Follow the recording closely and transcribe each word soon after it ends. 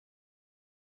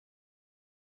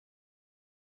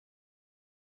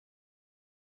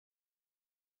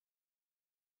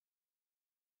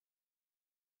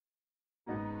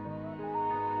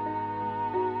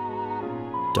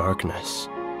Darkness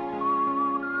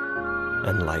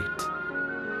and light,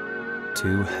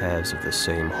 two halves of the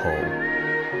same whole.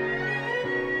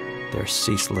 Their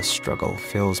ceaseless struggle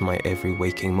fills my every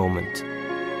waking moment,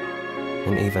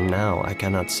 and even now I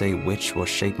cannot say which will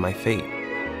shape my fate.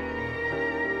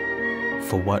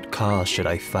 For what cause should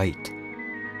I fight?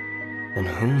 And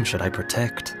whom should I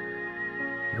protect?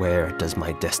 Where does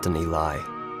my destiny lie?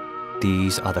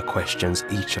 These are the questions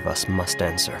each of us must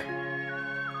answer.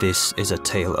 This is a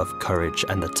tale of courage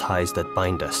and the ties that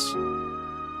bind us.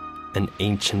 An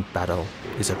ancient battle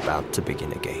is about to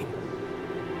begin again.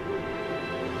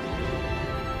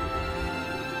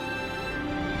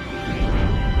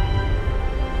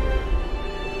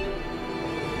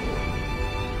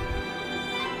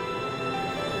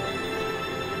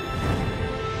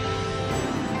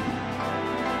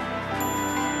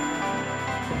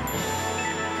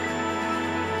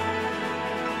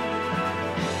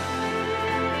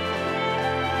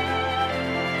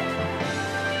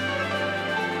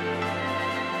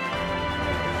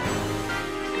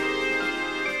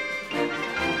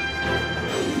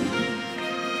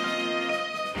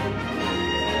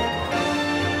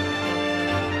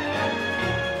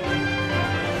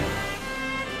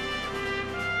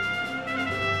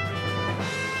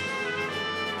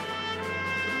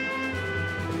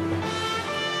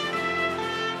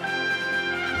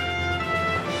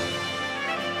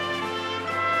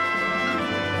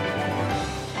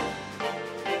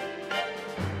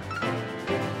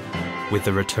 With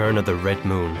the return of the Red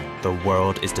Moon, the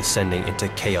world is descending into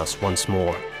chaos once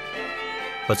more.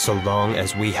 But so long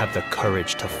as we have the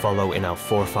courage to follow in our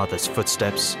forefathers'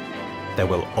 footsteps, there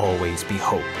will always be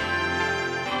hope.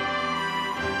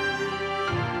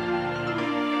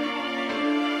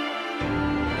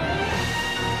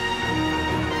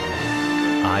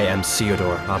 I am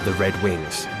Theodore of the Red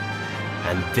Wings,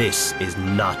 and this is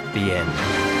not the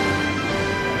end.